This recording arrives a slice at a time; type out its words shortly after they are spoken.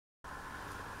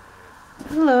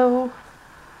Hello.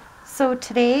 So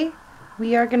today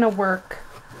we are going to work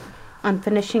on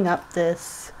finishing up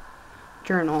this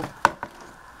journal.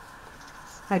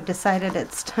 I decided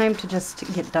it's time to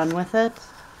just get done with it.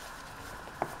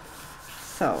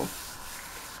 So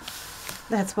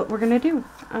that's what we're going to do.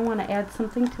 I want to add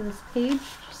something to this page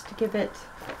just to give it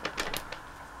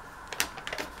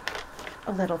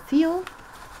a little feel.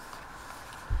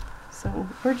 So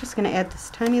we're just going to add this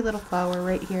tiny little flower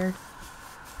right here.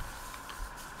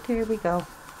 There we go.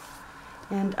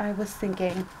 And I was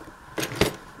thinking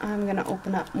I'm going to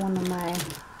open up one of my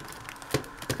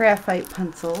graphite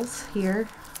pencils here.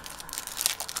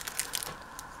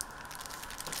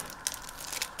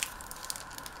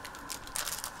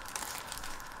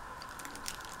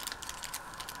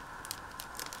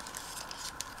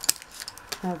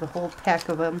 I have a whole pack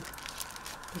of them.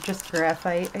 They're just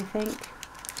graphite, I think.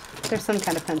 They're some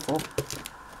kind of pencil.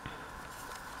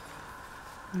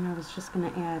 And I was just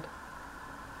going to add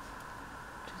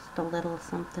just a little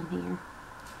something here.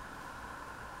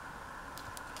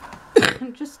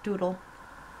 Just doodle.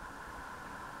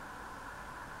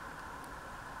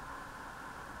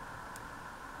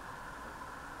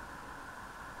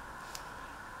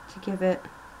 To give it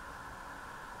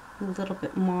a little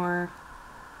bit more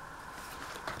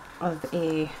of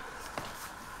a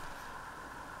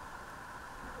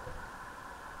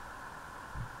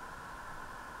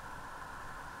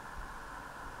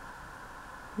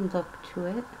look to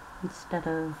it, instead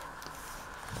of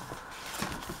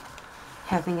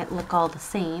having it look all the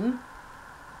same.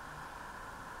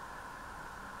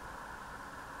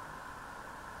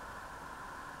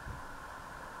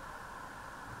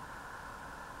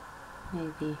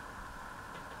 Maybe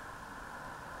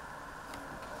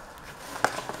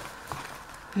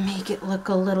make it look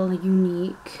a little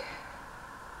unique.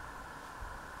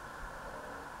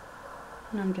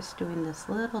 And I'm just doing this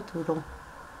little doodle.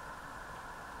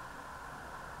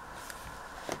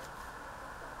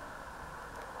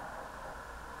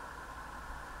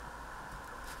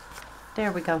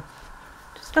 There we go.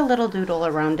 Just a little doodle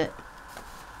around it.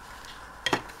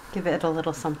 Give it a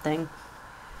little something.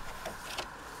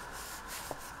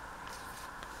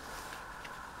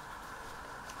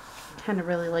 Kind of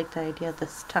really like the idea of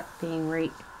this tuck being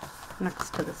right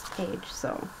next to this page,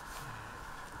 so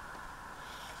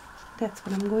that's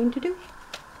what I'm going to do.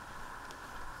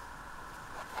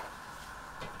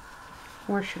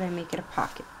 Or should I make it a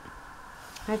pocket?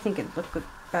 I think it'd look good,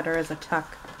 better as a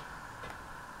tuck,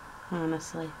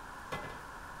 honestly.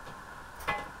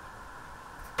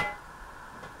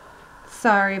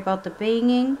 Sorry about the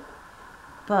banging,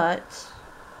 but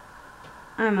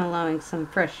I'm allowing some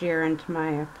fresh air into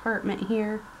my apartment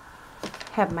here.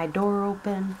 Have my door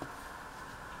open.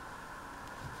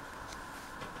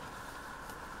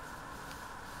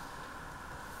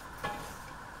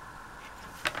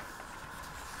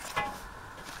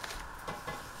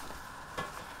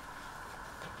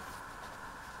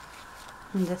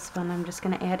 And this one I'm just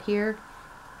going to add here.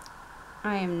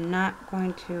 I am not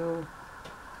going to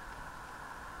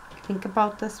think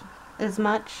about this as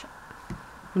much.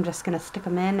 I'm just going to stick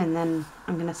them in, and then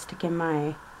I'm going to stick in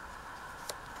my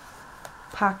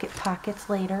pockets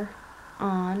later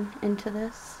on into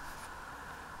this.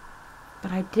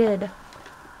 But I did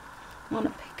want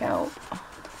to pick out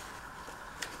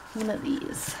one of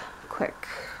these quick.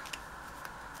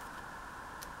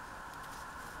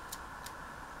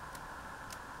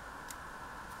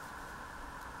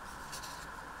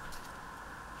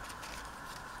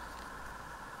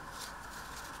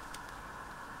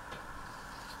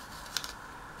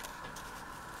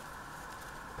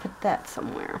 Put that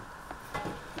somewhere.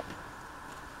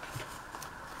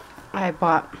 I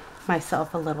bought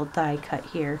myself a little die cut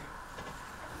here.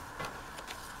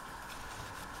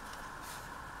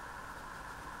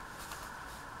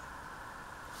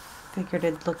 Figured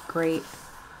it'd look great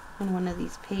on one of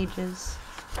these pages.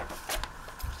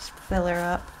 Just fill her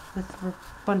up with a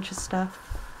bunch of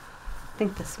stuff. I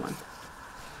think this one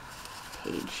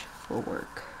page will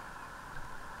work.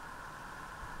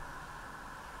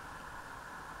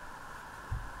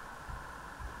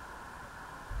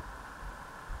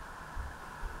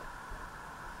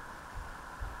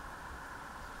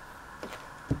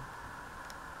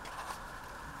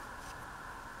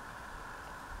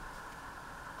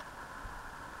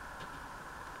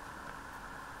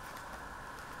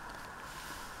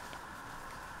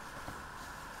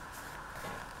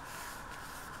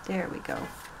 There we go.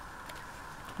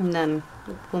 And then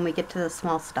when we get to the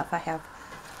small stuff, I have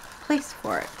place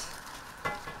for it.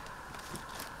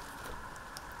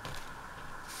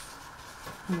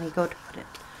 And we go to put it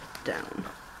down.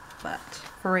 But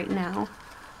for right now,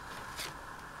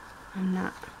 I'm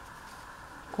not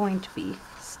going to be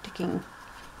sticking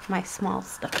my small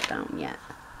stuff down yet.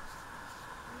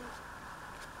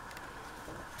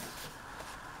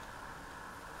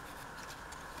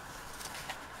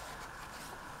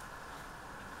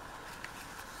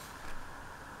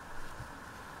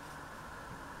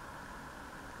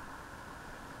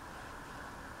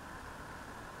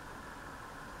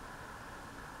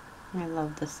 I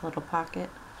love this little pocket.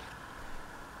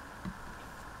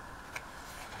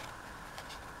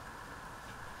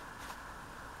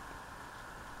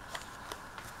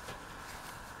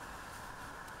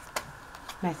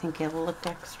 I think it will look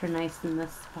extra nice in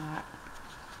this spot.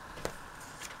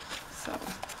 So,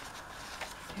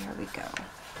 there we go.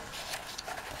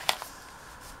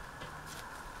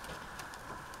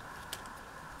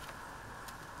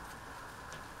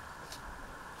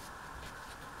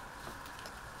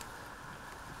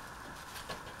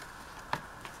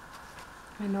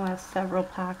 I know I have several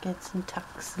pockets and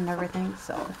tucks and everything,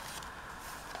 so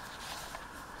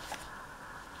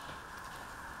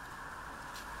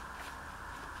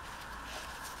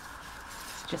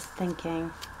it's just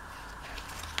thinking.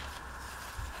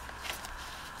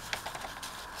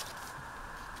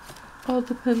 All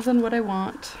depends on what I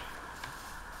want.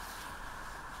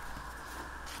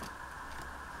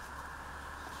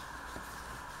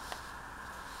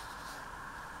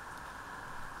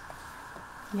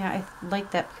 Yeah, I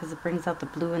like that because it brings out the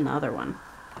blue in the other one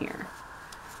here.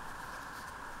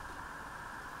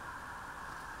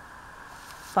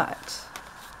 But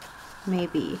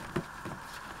maybe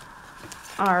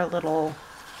our little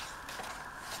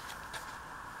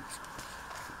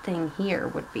thing here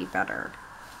would be better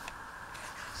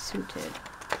suited.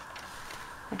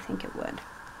 I think it would.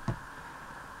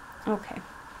 Okay.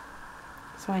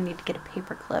 So I need to get a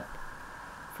paper clip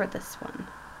for this one.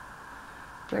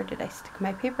 Where did I stick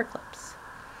my paper clips?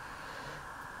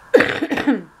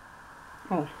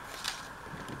 Oh.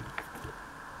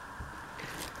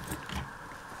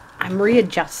 I'm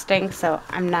readjusting, so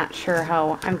I'm not sure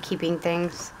how I'm keeping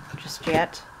things just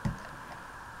yet,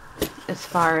 as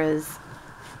far as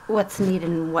what's needed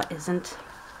and what isn't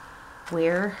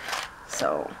where.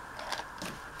 So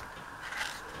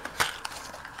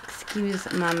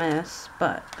excuse my mess,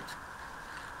 but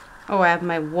oh, I have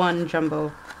my one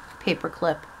jumbo paper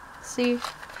clip. See?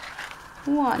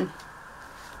 One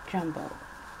jumbo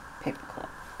paper clip.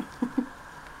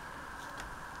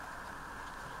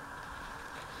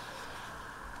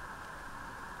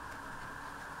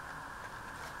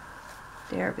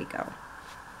 There we go.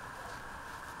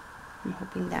 I'm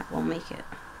hoping that will make it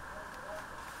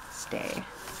stay.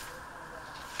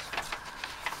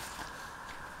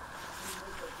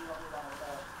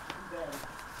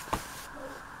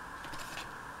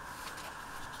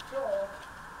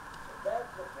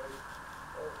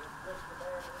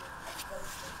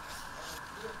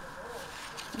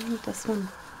 This one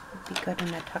would be good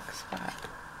in a tuck spot.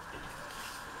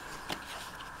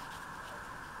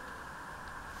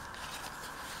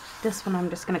 This one I'm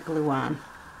just going to glue on.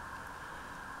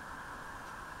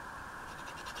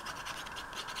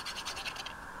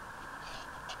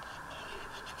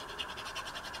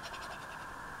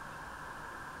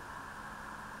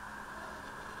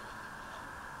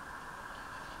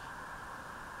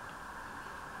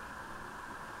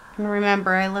 And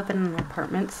remember, I live in an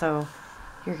apartment, so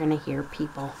you're going to hear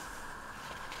people.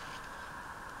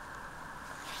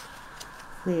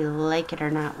 We like it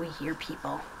or not, we hear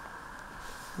people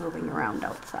moving around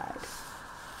outside.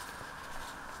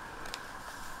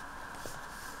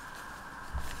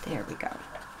 There we go.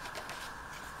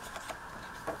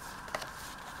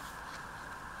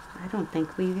 I don't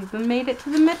think we've even made it to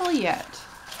the middle yet.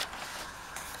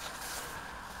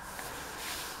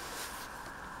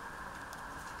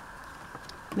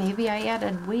 Maybe I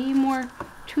added way more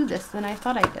to this than I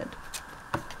thought I did.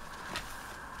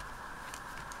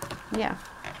 Yeah,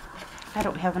 I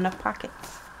don't have enough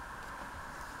pockets.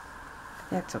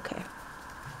 That's okay.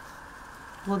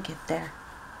 We'll get there.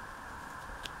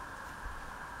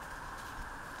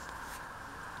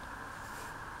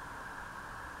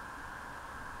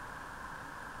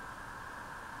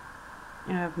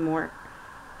 I have more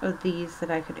of these that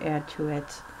I could add to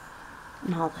it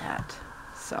and all that,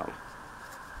 so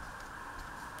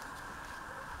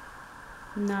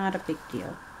not a big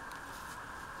deal.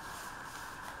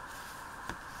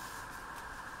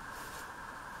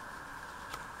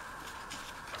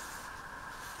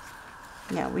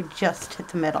 Yeah, we just hit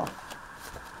the middle.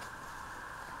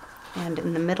 And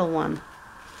in the middle one,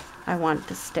 I want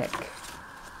to stick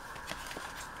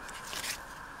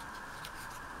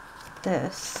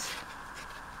this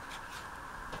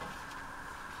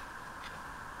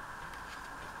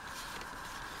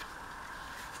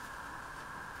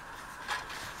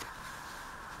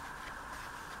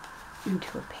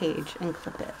into a page and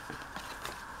clip it.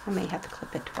 I may have to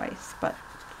clip it twice, but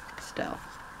still.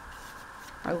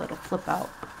 Our little flip out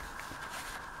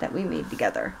that we made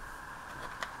together.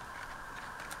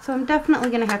 So I'm definitely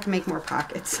going to have to make more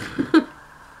pockets.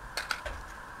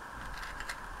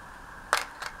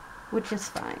 Which is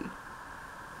fine.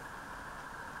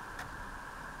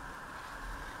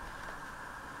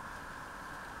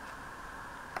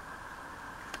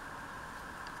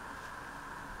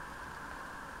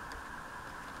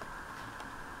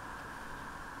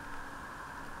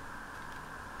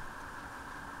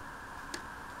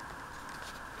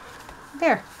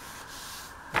 There.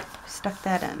 Stuck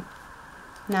that in.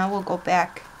 Now we'll go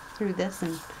back through this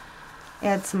and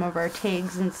add some of our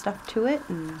tags and stuff to it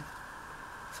and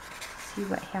see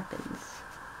what happens.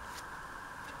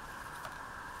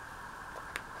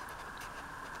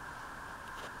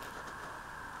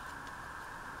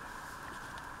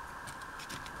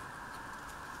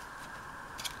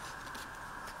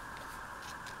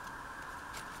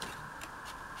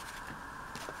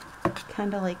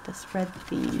 Kind of like this red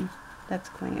theme that's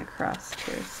going across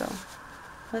here, so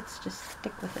let's just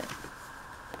stick with it.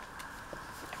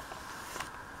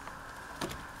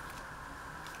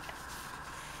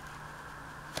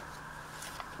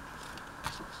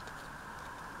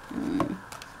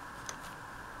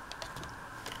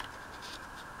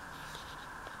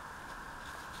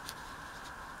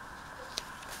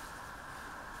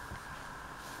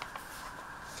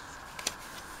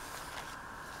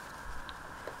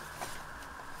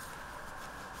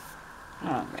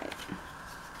 All right.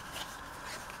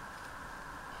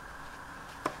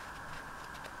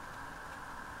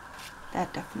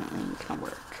 That definitely ain't gonna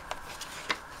work.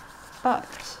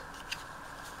 But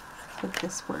would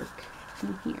this work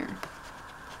in here?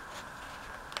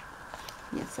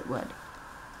 Yes, it would.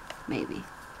 Maybe.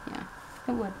 Yeah,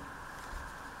 it would.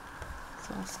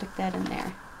 So I'll stick that in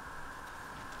there.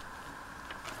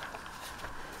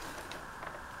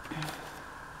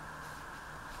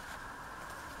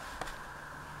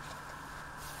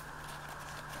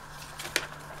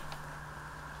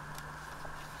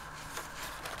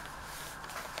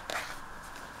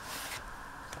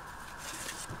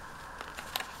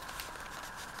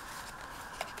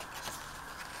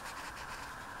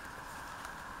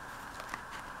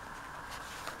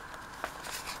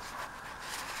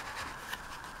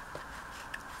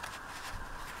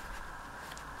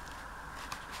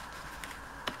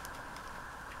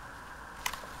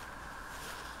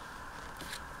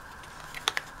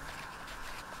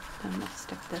 Then we'll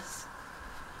stick this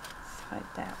inside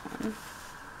that one.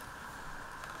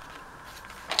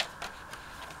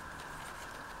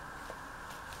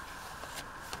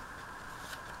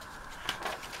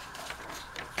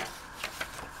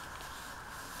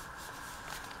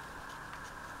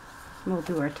 We'll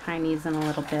do our tinies in a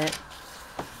little bit.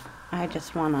 I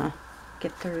just want to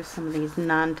get through some of these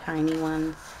non-tiny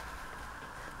ones.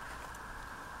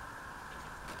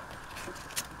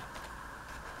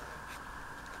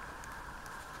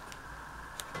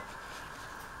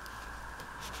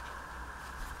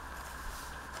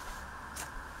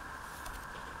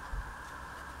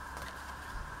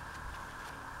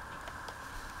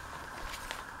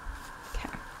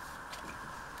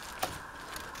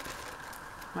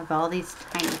 I have all these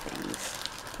tiny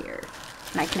things here,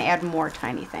 and I can add more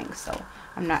tiny things, so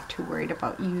I'm not too worried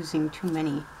about using too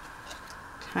many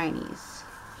tinies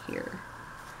here.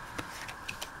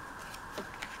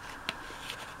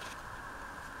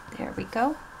 There we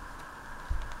go.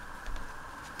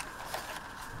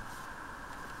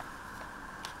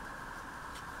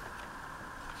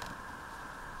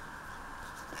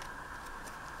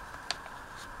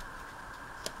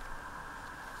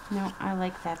 No, I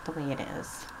like that the way it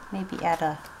is. Maybe add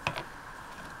a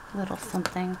little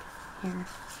something here.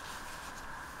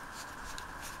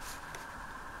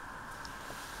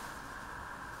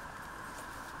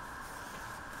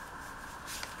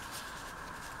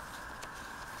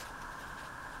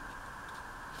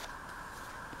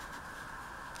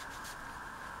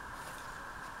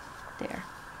 There.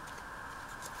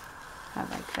 I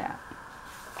like that.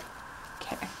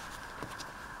 Okay.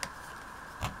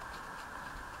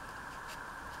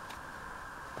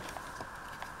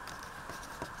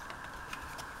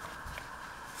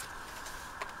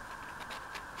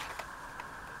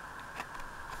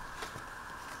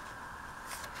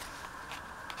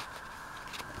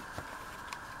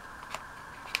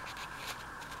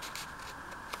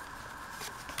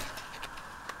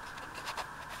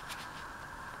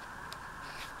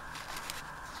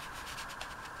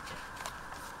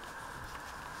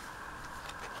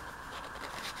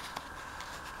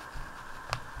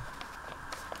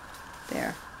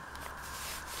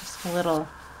 a little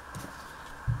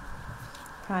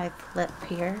pie flip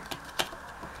here.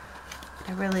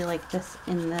 I really like this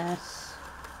in this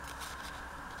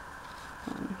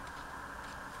one.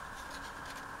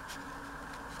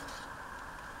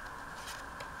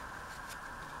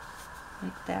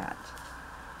 Like that.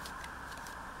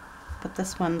 But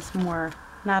this one's more,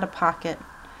 not a pocket,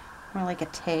 more like a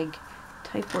tag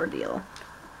type ordeal.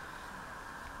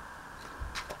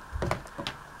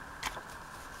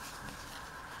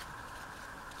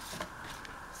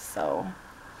 So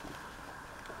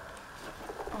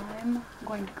I'm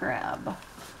going to grab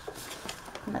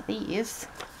one of these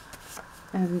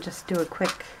and just do a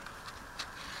quick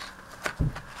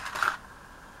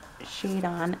shade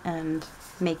on and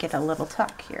make it a little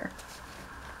tuck here.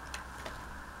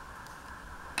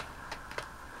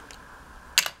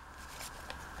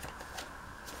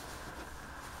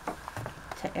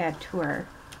 To add to our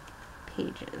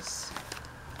pages.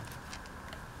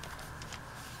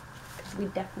 Because we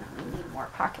definitely need more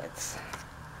pockets.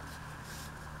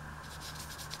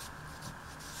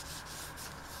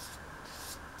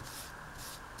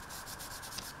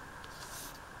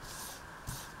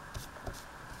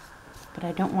 But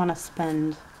I don't want to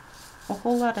spend a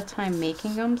whole lot of time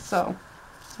making them, so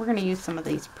we're going to use some of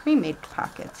these pre-made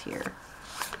pockets here.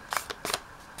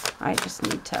 I just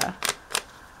need to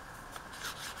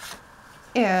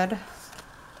add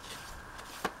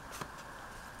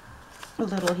a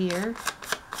little here.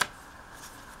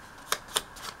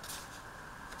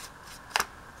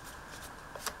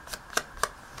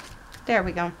 There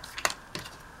we go.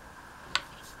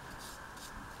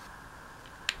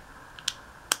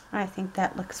 I think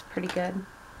that looks pretty good.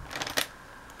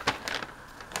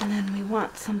 And then we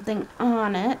want something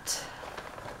on it,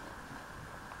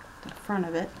 the front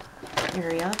of it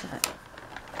area, that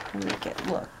will make it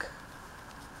look.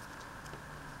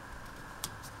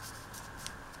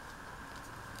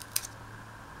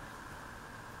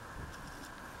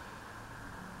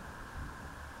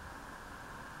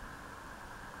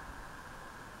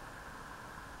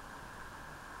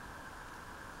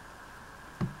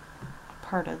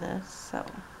 Part of this, so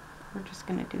we're just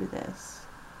going to do this.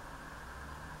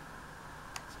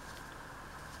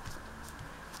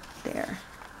 There.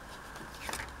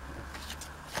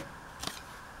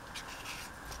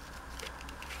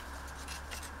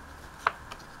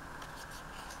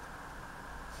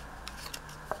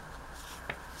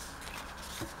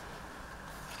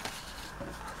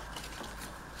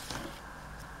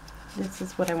 This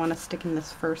is what I want to stick in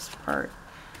this first part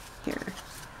here.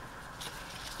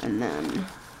 And then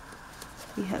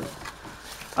we have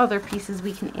other pieces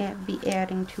we can be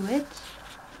adding to it.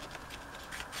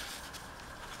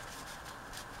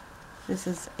 This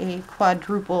is a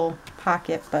quadruple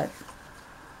pocket, but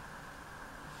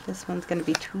this one's going to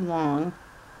be too long.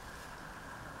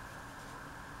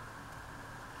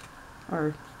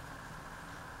 Or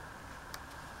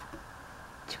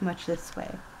too much this way.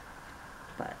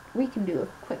 But we can do a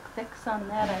quick fix on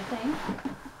that, I think.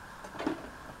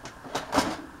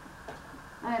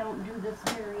 I don't do this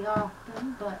very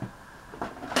often, but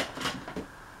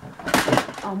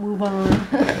I'll move on.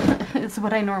 It's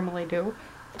what I normally do.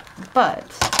 But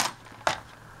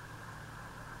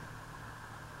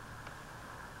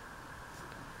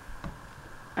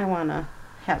I want to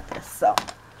have this, so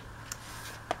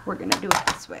we're going to do it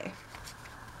this way.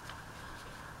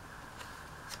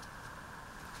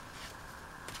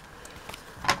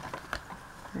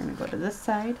 We're going to go to this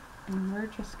side, and we're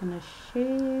just going to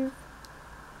shave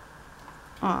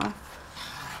off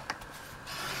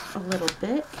a little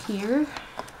bit here,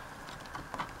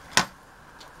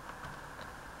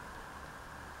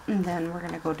 and then we're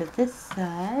going to go to this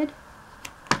side.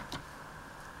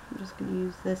 I'm just going to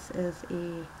use this as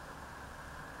a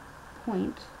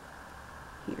point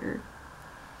here.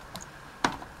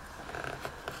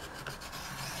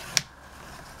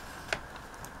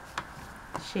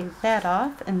 Shave that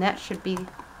off, and that should be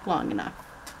long enough.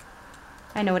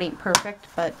 I know it ain't perfect,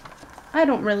 but I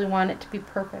don't really want it to be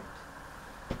perfect.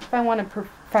 If I wanted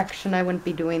perfection, I wouldn't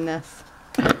be doing this.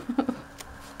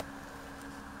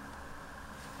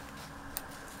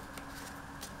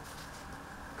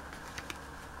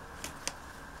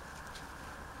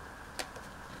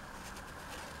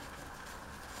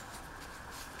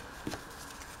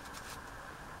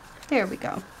 There we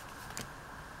go.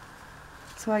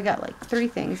 So I got like 3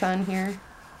 things on here.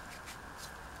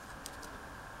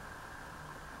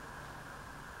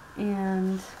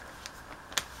 And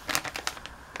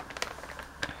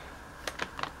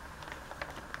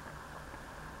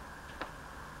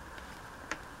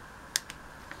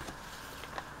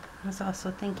I was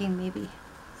also thinking maybe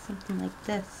something like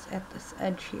this at this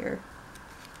edge here.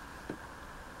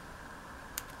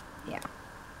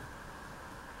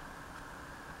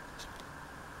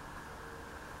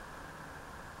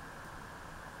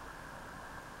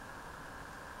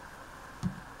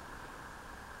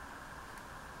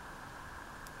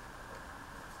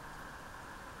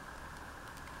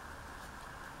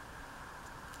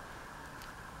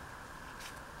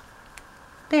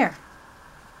 There.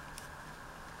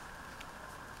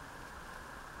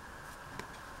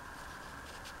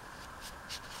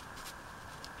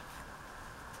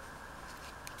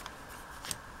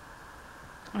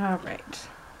 All right.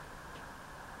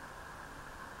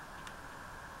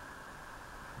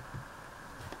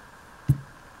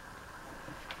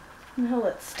 Now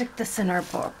let's stick this in our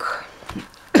book.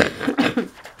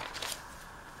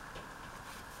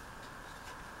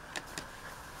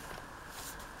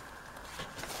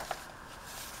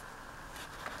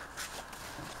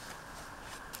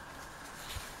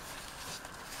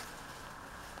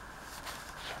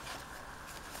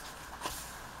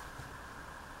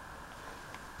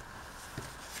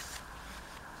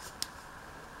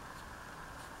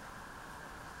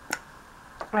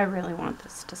 I really want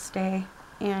this to stay,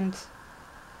 and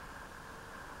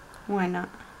why not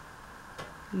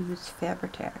use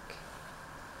Fabri-Tac?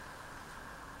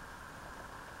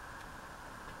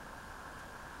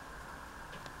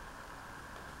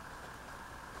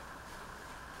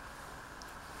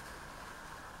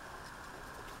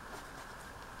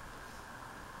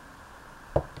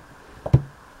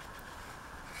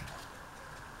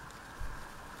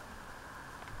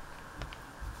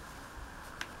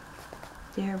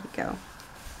 There we go.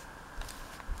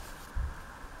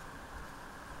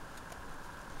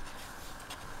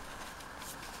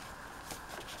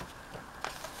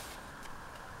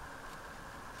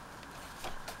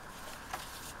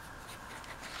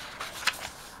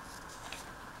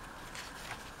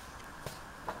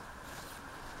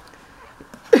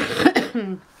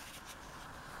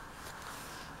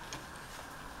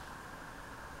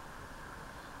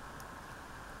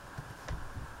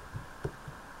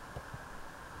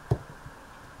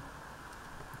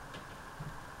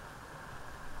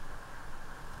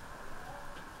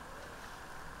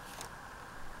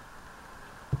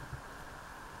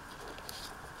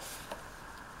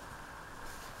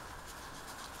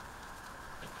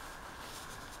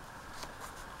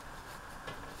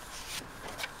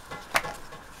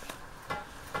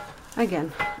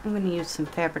 Again, I'm going to use some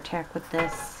Fabri-Tac with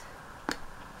this.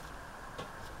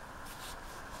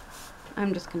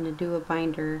 I'm just going to do a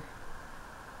binder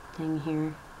thing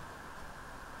here.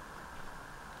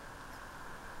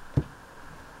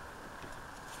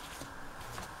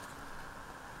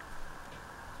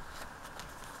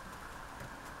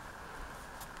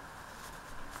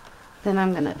 Then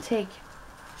I'm going to take,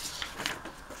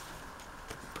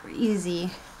 for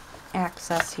easy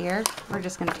access here, we're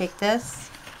just going to take this,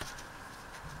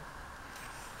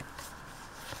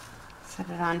 set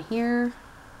it on here.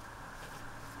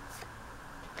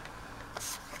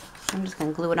 I'm just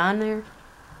going to glue it on there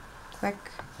quick.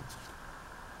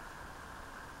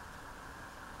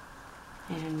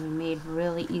 And we made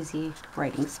really easy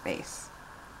writing space.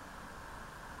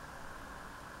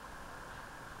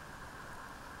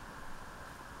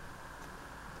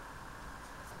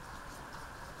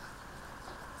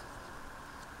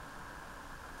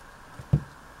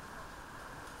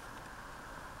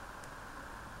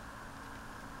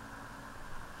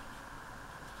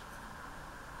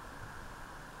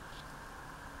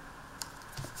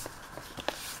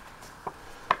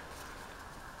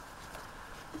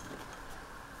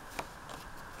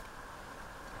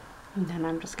 And then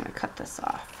I'm just going to cut this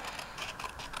off.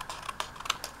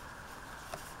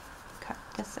 Cut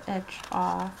this edge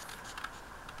off.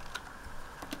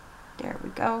 There we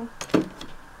go.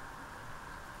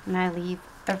 And I leave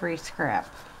every scrap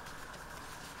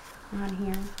on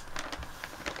here.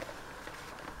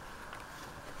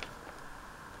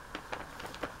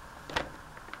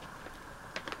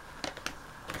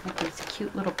 Like these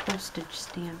cute little postage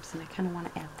stamps, and I kind of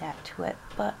want to add that to it,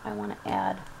 but I want to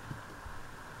add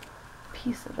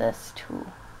piece of this to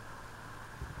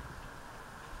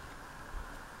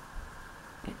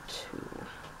it too.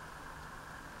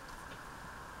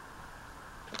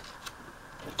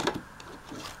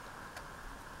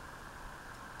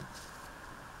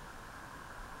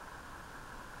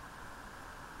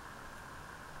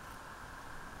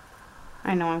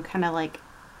 I know I'm kind of like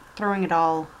throwing it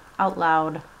all out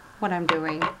loud, what I'm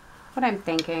doing, what I'm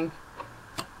thinking.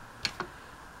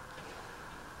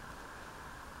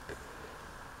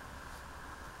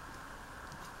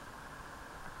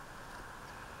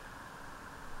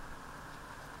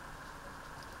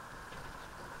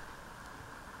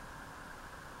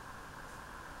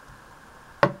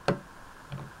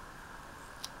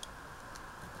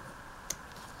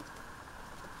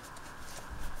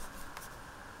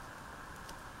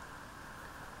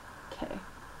 Okay,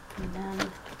 and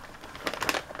then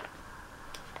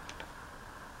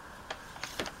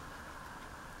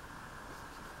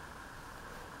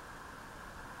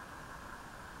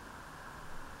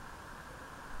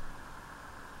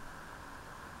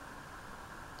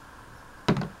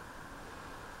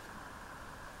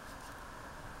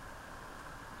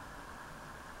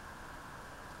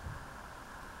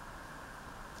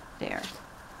There.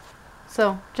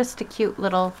 So just a cute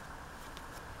little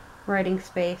writing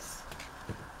space.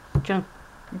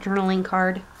 Journaling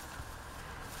card.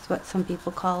 That's what some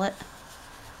people call it.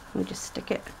 We just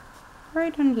stick it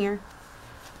right in here.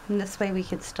 And this way we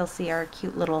can still see our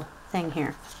cute little thing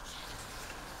here.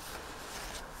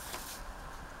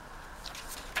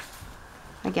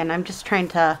 Again, I'm just trying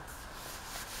to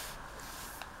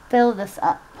fill this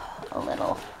up a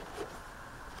little.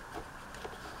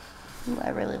 Ooh, I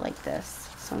really like this,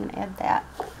 so I'm going to add that.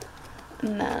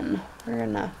 And then we're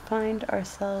going to find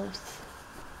ourselves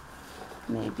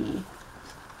maybe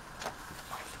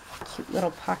a cute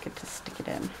little pocket to stick it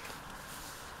in.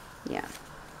 Yeah.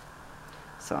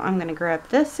 So I'm going to grab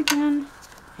this again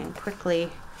and quickly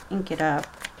ink it up.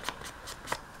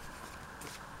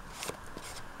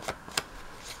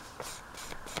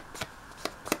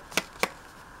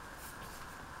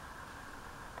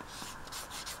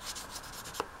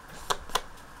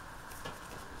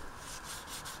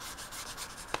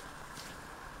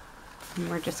 And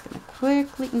we're just going to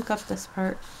quickly ink up this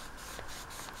part.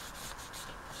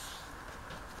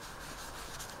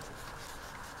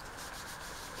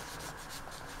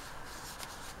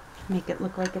 Make it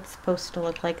look like it's supposed to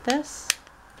look like this.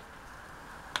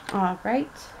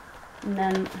 Alright, and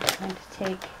then I'm going to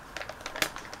take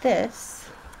this.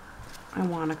 I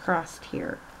want across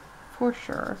here for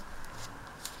sure,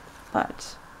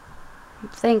 but I'm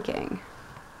thinking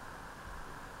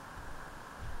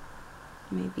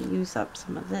maybe use up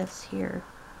some of this here.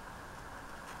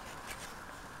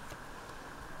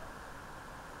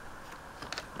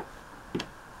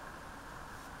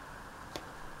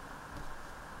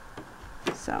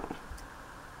 So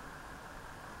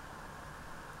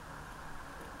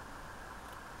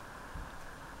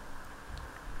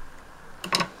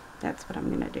that's what I'm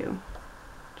going to do,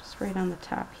 just right on the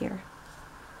top here.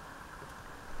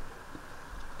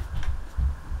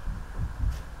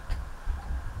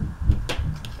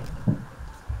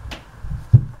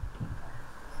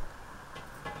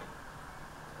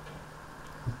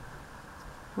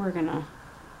 We're going to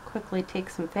quickly take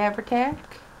some Fabri-Tac,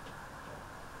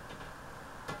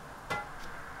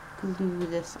 glue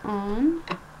this on.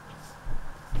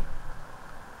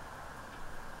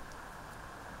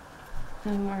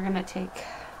 Then we're going to take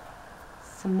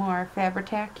some more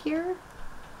Fabri-Tac here.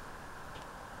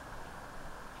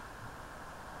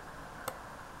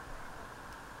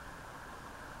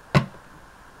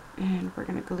 And we're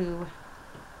going to glue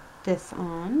this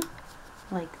on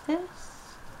like this.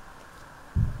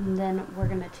 And then we're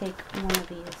going to take one of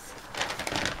these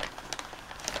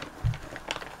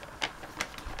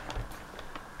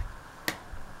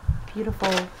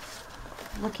beautiful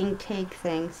looking tag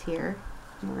things here,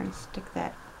 and we're going to stick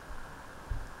that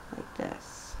like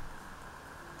this.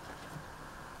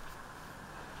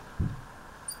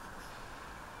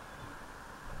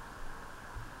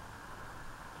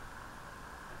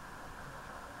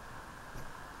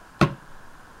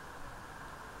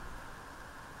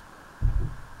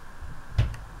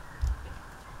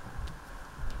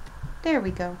 There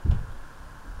we go.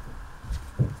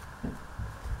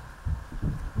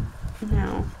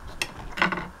 Now,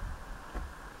 I'm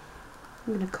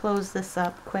going to close this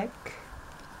up quick.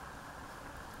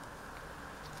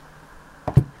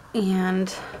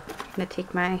 And I'm going to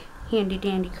take my handy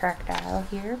dandy crocodile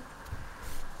here.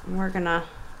 And we're going to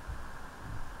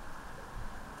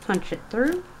punch it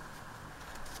through.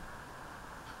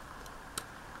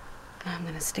 I'm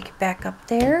going to stick it back up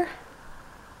there.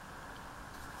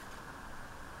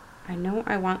 I know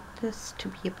I want this to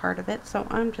be a part of it, so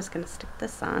I'm just going to stick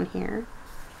this on here,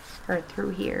 or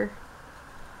through here,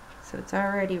 so it's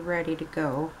already ready to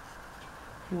go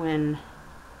when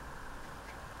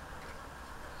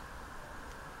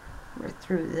we're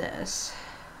through this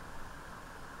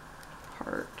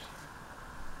part.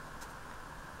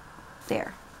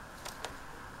 There.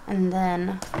 And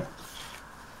then,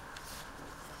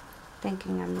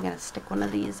 thinking I'm going to stick one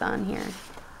of these on here.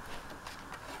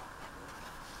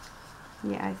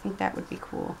 Yeah, I think that would be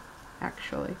cool,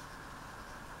 actually,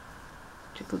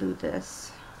 to glue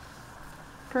this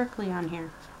directly on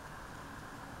here.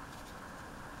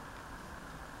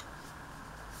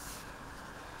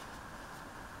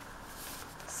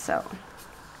 So,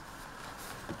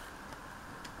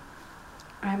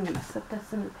 I'm going to set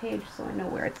this in the page so I know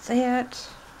where it's at,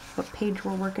 what page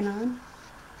we're working on.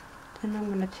 Then I'm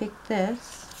going to take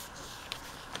this,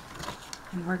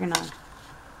 and we're going to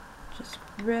just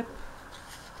rip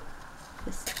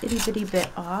this itty bitty bit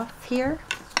off here.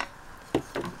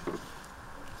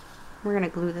 We're going to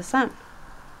glue this on.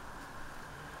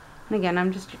 And again,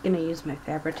 I'm just going to use my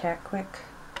Fabri-Tac quick.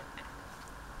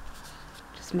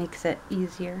 Just just makes it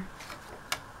easier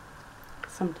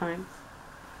sometimes.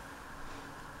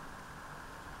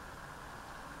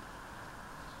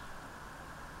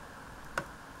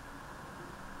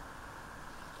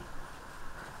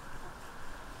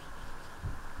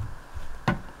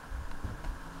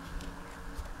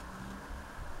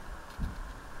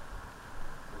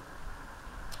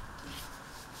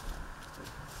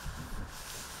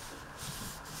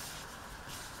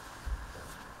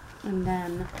 And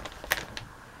then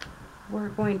we're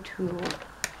going to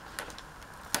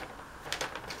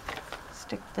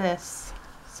stick this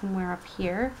somewhere up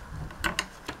here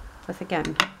with,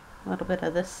 again, a little bit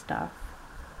of this stuff.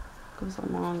 Goes a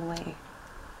long way.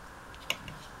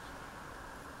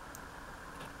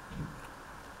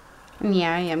 And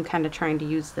yeah, I am kind of trying to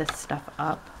use this stuff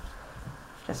up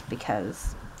just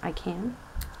because I can.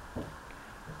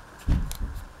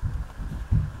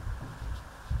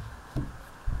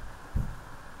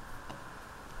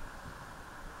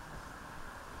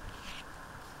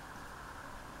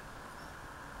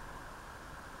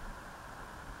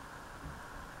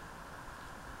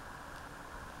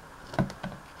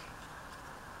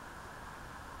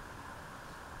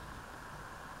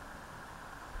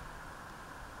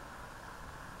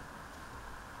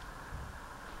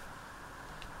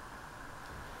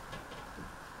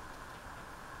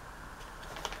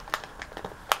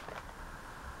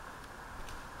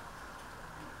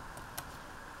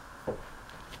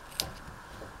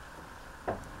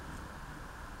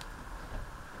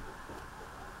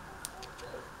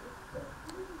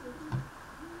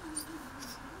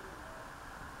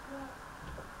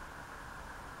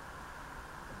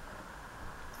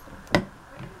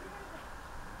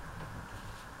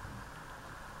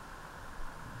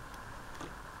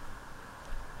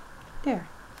 There.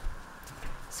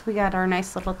 So we got our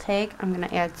nice little tag. I'm going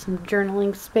to add some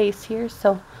journaling space here,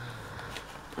 so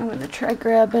I'm going to try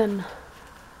grabbing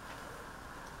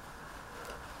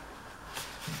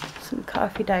some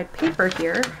coffee dyed paper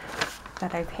here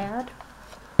that I've had.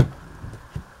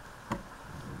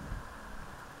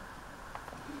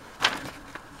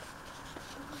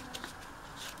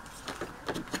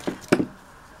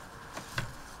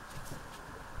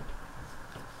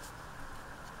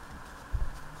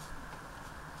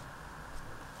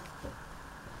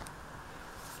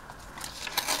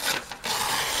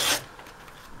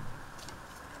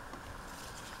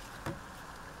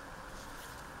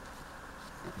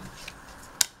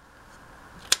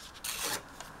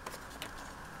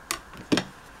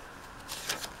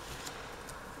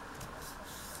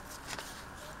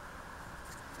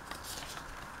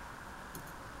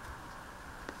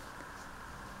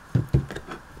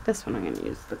 This one I'm going to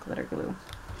use the glitter glue.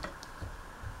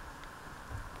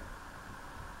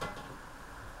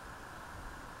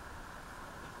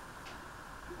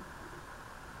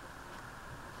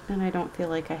 And I don't feel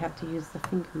like I have to use the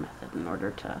finger method in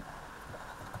order to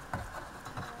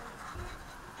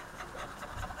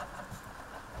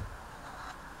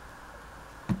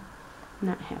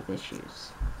not have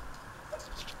issues.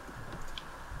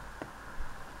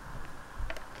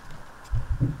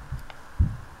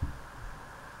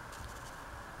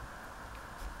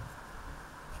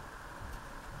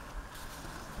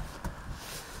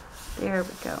 There we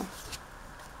go.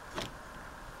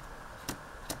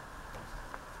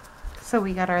 So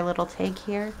we got our little tag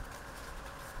here,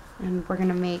 and we're going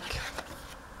to make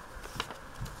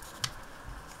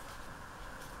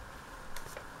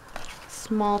a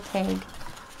small tag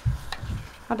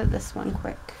out of this one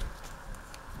quick.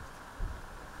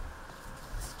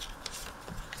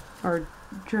 Or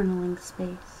journaling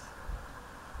space.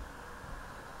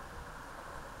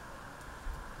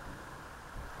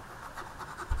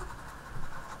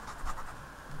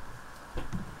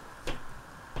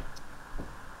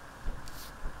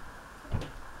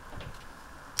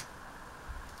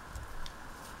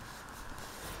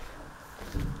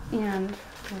 And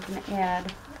we're going to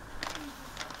add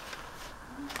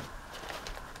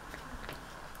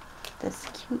this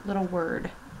cute little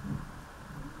word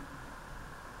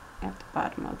at the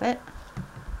bottom of it,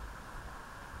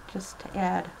 just to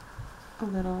add a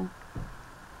little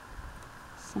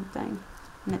something.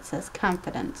 And it says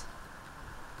confident.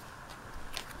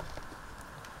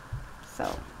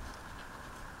 So,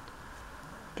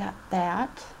 got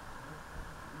that.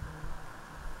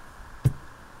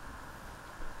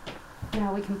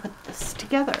 Now we can put this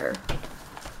together.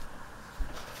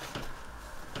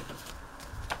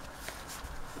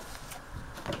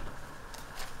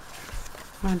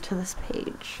 Onto this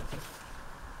page.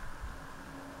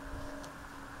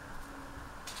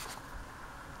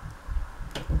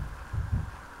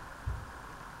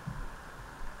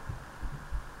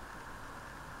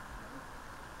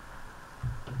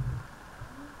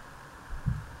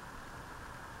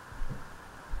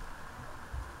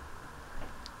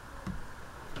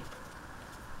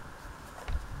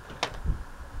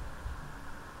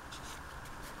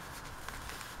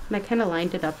 And I kind of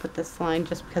lined it up with this line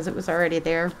just because it was already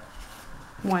there.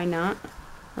 Why not,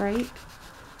 right?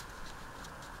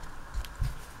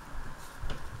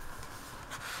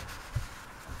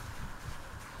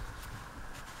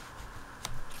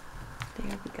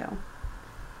 There we go.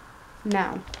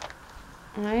 Now,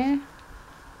 I'm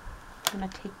going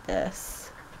to take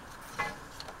this,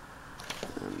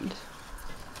 and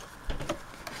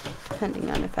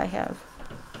depending on if I have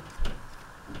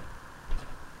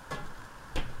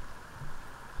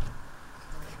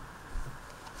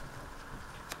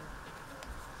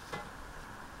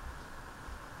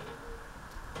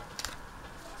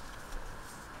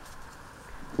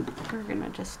we're gonna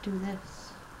just do this.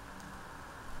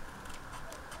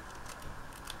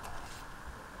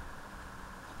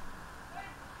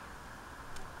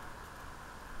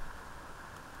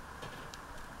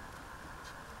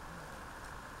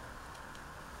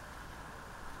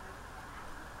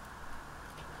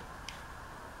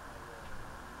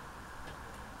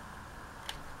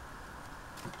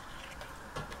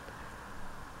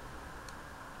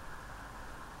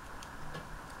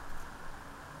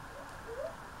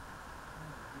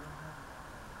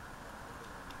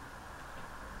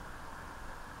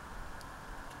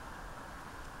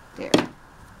 There.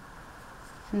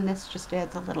 And this just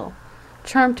adds a little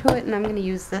charm to it, and I'm going to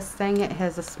use this thing. It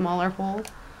has a smaller hole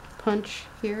punch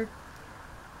here.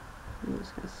 I'm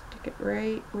just going to stick it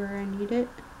right where I need it.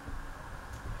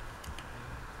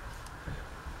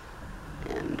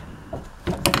 And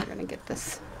we're going to get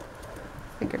this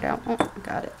figured out. Oh,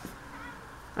 got it.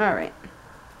 Alright.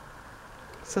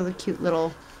 So the cute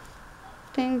little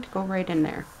thing to go right in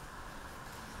there.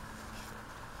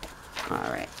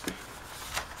 Alright.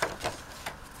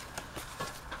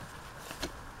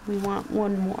 We want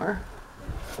one more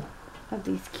of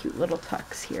these cute little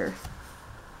tucks here.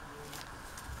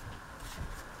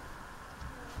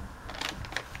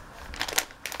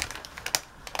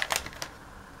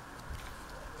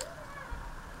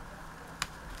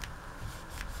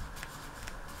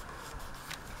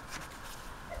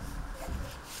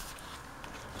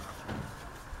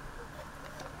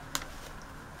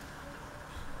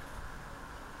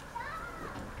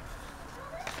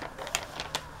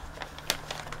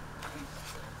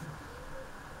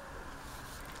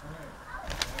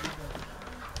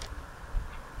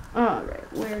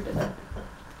 Alright, where did it?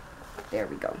 There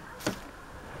we go.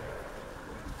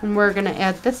 And we're going to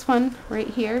add this one right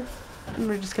here. And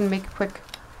we're just going to make a quick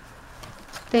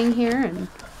thing here and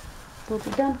we'll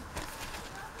be done.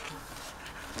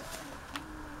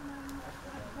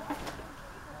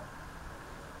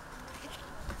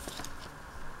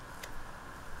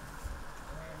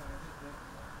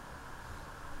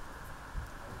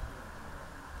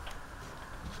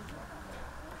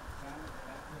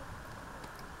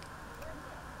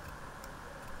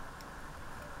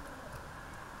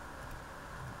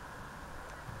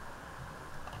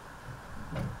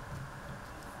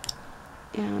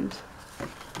 And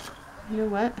you know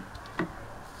what?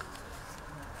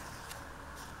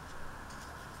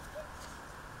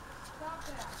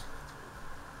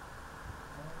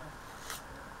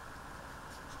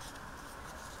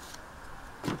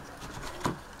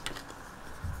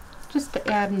 Just to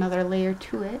add another layer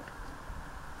to it,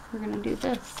 we're going to do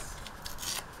this.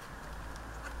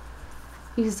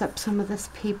 Use up some of this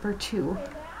paper too.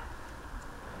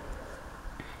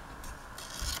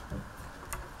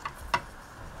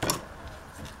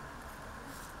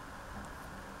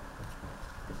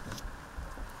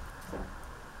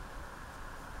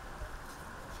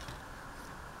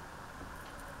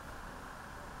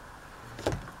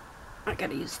 I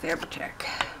gotta use Fabri-Tac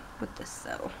with this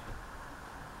though.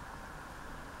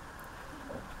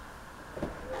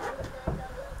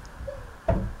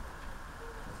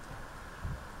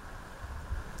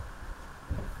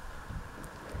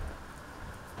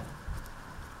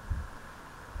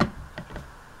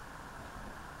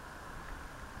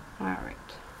 Alright,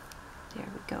 there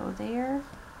we go there.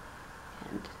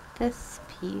 And this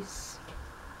piece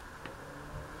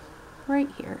right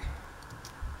here.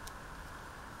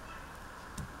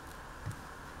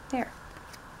 There.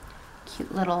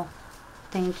 Cute little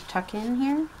thing to tuck in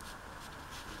here.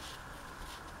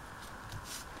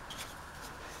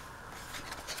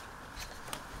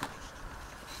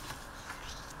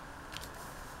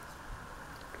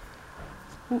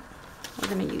 Oh, we're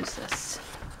going to use this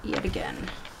yet again.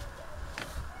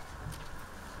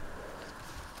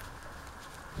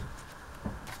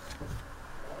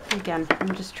 Again,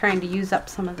 I'm just trying to use up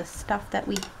some of the stuff that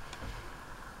we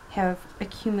have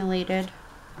accumulated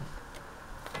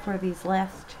for these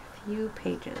last few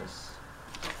pages.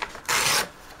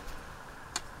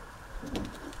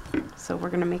 So we're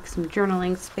gonna make some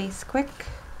journaling space quick.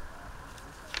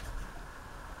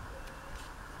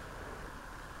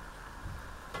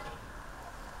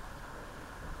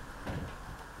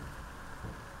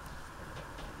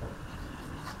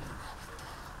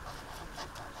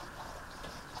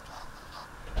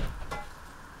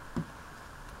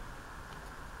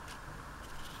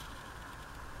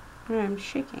 I'm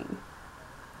shaking.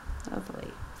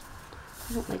 Lovely.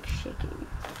 I don't like shaking.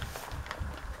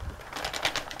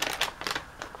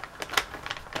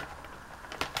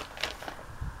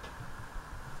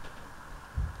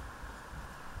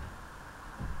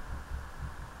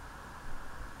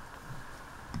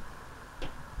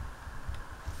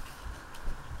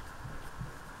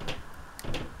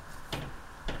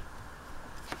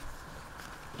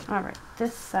 All right,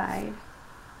 this side.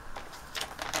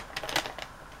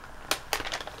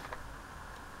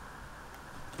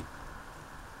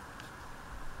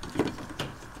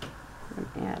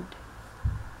 Add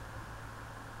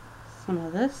some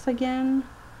of this again.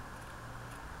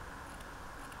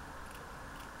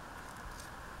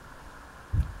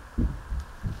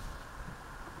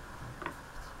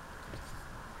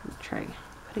 Try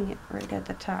putting it right at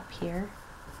the top here.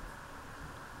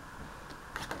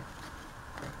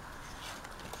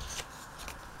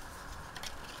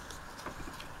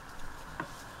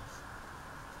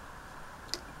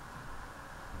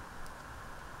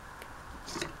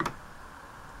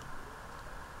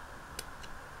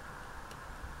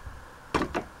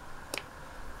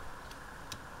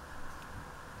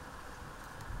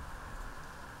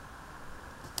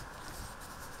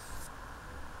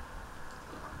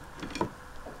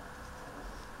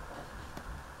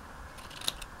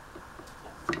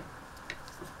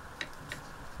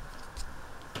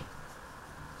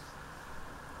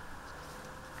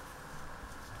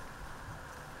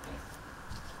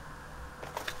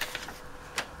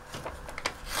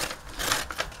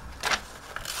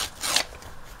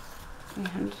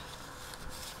 And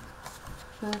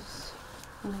just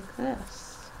like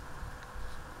this.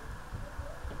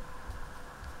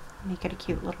 Make it a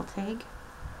cute little tag.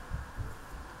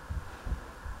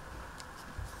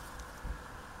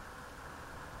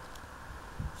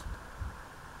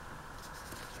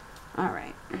 All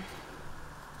right. I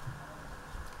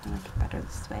like it better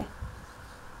this way.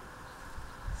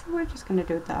 So we're just going to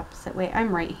do it the opposite way.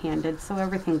 I'm right-handed, so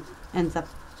everything ends up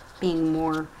being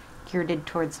more geared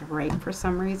towards the right for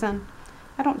some reason.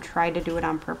 I don't try to do it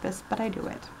on purpose, but I do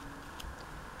it.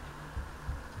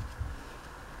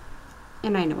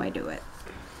 And I know I do it.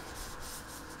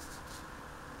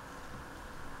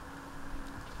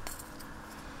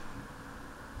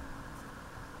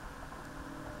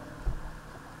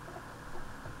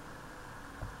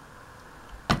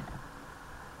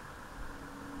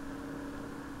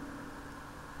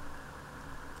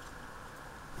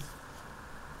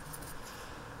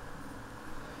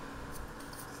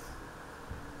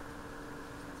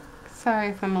 Sorry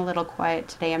if I'm a little quiet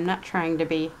today. I'm not trying to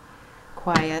be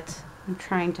quiet. I'm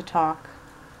trying to talk.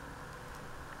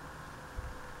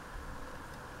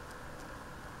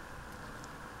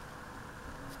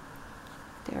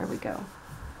 There we go.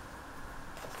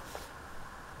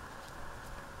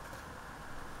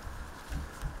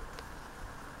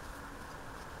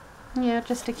 Yeah,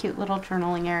 just a cute little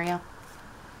journaling area.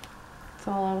 That's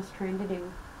all I was trying to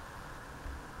do.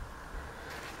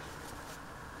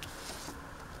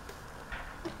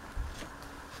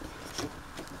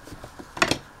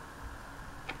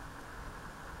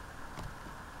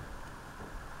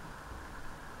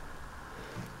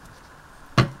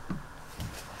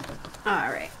 All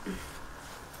right.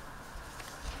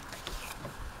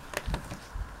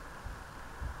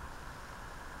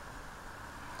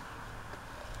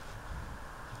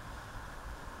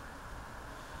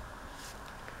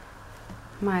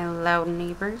 My loud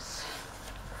neighbors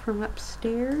from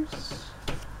upstairs.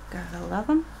 Gotta love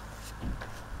them.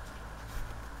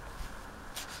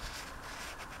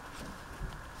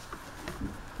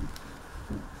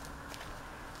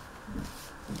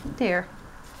 There.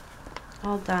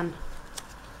 All done.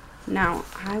 Now,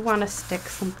 I want to stick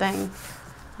something,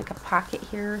 like a pocket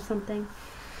here or something,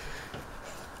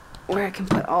 where I can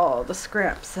put all the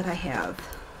scraps that I have.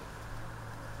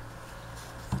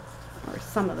 Or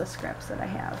some of the scraps that I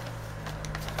have.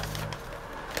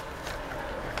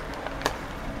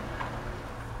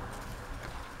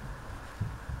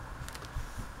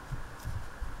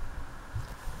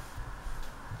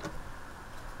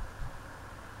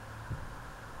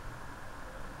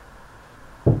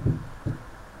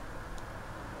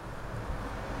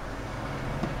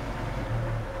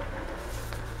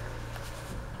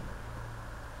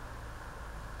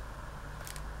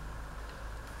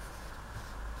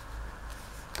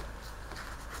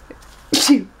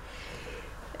 Achoo.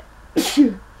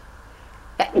 Achoo.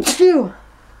 Achoo.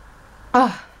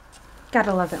 Oh,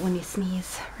 gotta love it when you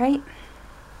sneeze, right?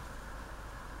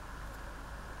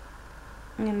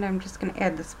 And I'm just going to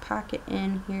add this pocket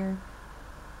in here,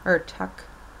 or tuck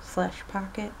 /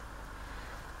 pocket,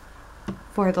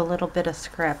 for the little bit of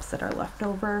scraps that are left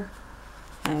over,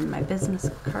 and my business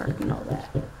card and all that.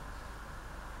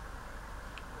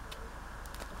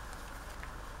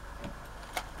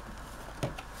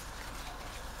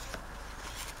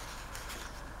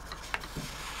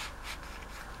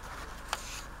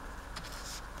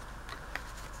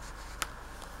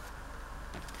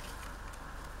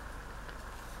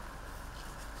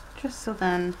 Just so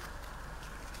then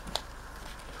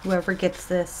whoever gets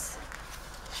this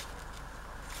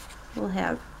will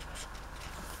have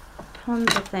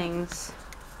tons of things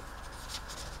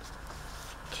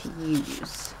to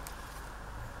use,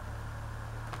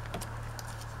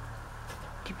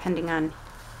 depending on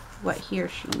what he or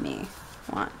she may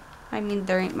want. I mean,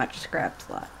 there ain't much scraps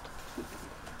left.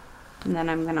 And then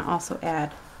I'm going to also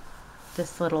add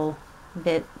this little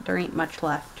bit. There ain't much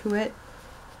left to it,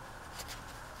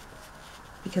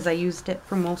 because I used it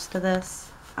for most of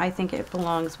this. I think it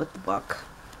belongs with the book.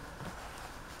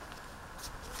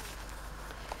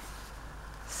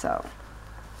 So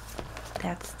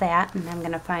that's that, and I'm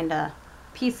going to find a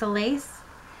piece of lace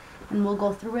and we'll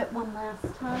go through it one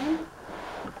last time.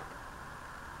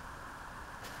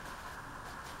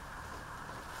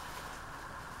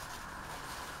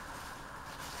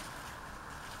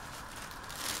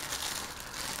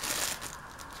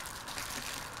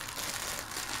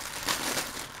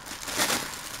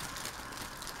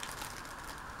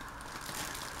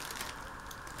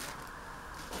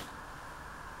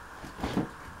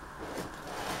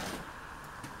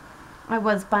 I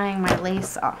was buying my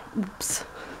lace off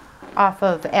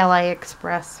of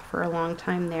AliExpress for a long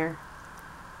time there.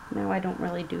 Now I don't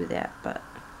really do that, but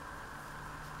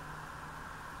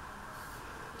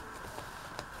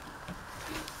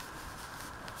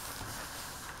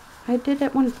I did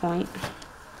at one point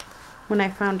when I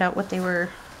found out what they were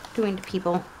doing to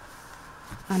people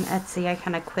on Etsy. I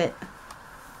kind of quit.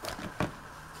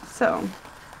 So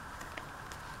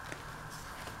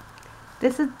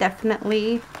this is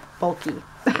definitely bulky.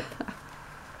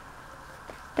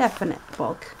 Definite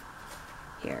bulk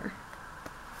here.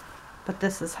 But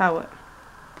this is how it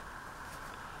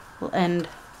will end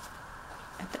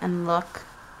at the end look.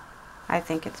 I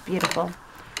think it's beautiful.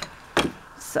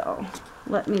 So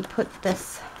let me put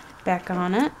this back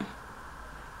on it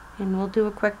and we'll do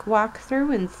a quick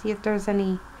walkthrough and see if there's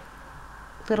any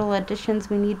little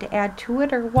additions we need to add to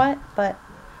it or what, but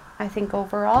I think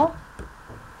overall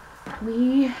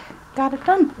we got it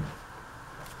done.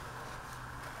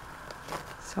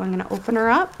 So I'm going to open her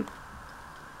up,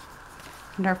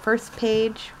 and our first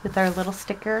page with our little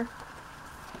sticker,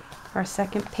 our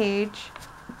second page,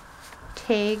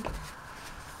 tag,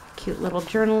 cute little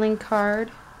journaling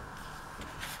card,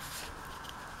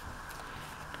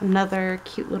 another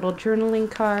cute little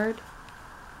journaling card,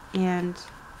 and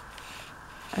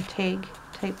a tag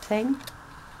type thing.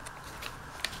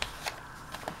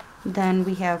 Then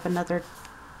we have another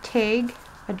tag,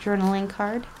 a journaling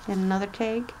card, and another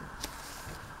tag,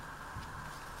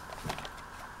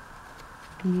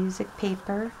 music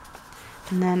paper,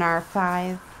 and then our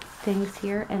 5 things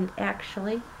here. And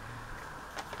actually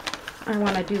I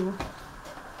want to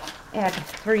add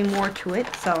 3 more to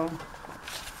it, so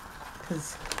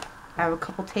because I have a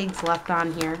couple tags left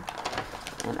on here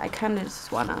and I kind of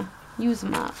just want to use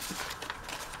them up.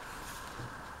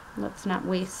 Let's not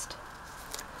waste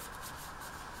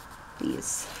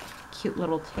these cute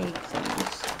little tag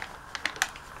things.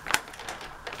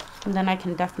 And then I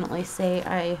can definitely say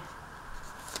I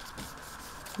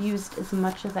used as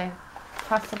much as I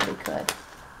possibly could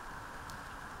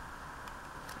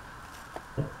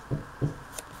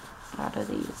out of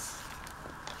these.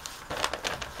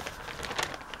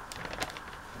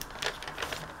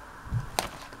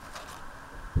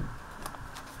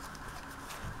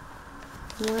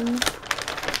 One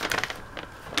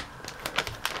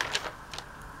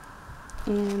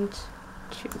and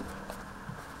 2.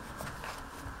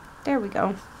 There we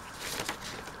go.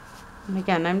 And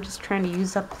again, I'm just trying to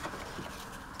use up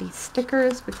these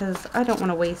stickers because I don't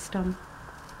want to waste them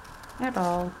at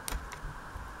all.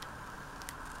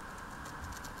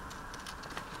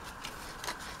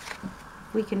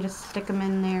 We can just stick them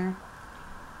in there.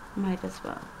 Might as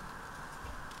well.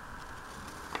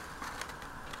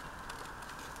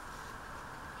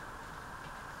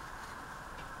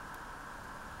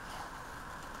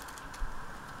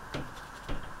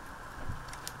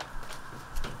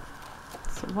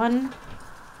 So 1,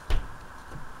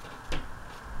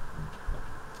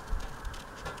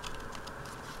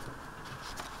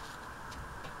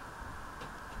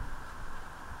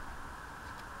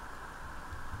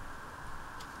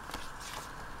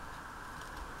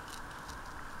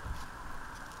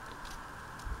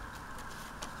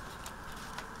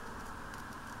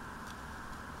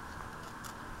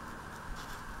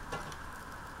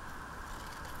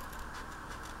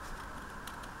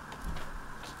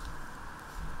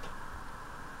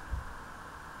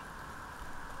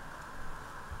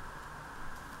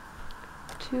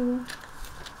 two.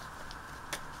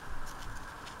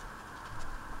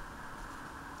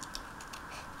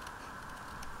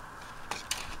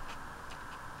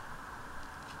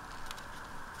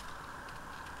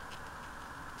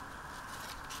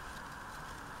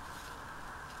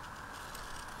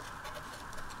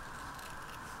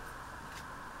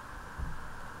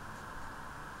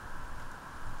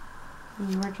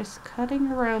 And we're just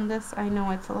cutting around this. I know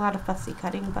it's a lot of fussy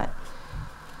cutting, but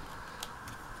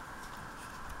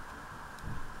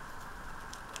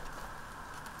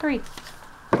three.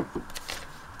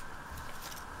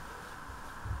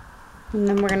 And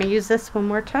then we're going to use this one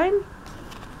more time.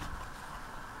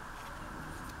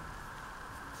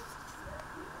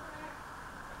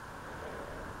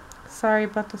 Sorry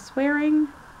about the swearing.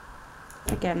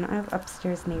 Again, I have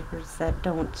upstairs neighbors that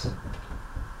don't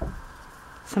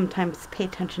sometimes pay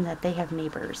attention that they have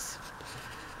neighbors.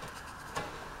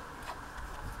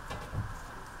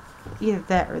 Either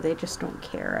that or they just don't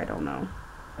care. I don't know.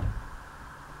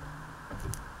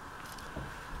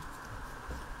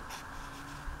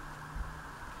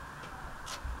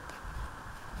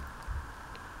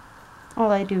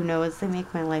 All I do know is they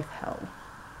make my life hell.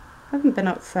 I haven't been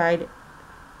outside,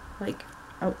 like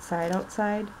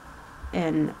outside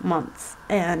in months,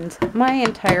 and my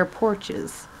entire porch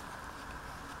is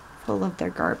full of their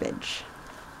garbage.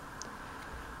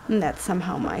 And that's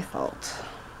somehow my fault,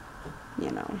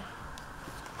 you know.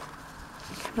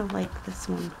 I kind of like this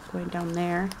one going down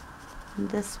there, and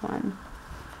this one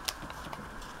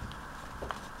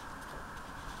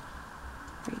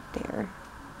right there,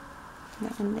 and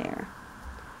that one there.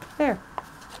 There.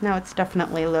 Now it's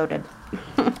definitely loaded.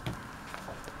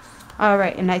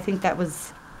 Alright, and I think that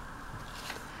was...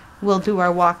 We'll do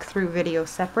our walkthrough video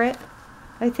separate,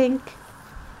 I think.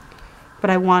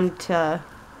 But I wanted to...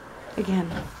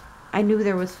 Again, I knew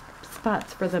there was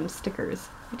spots for them stickers.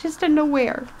 I just didn't know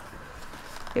where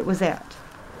it was at.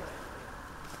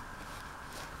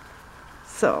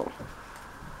 So...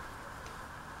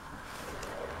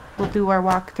 We'll do our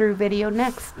walkthrough video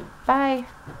next. Bye!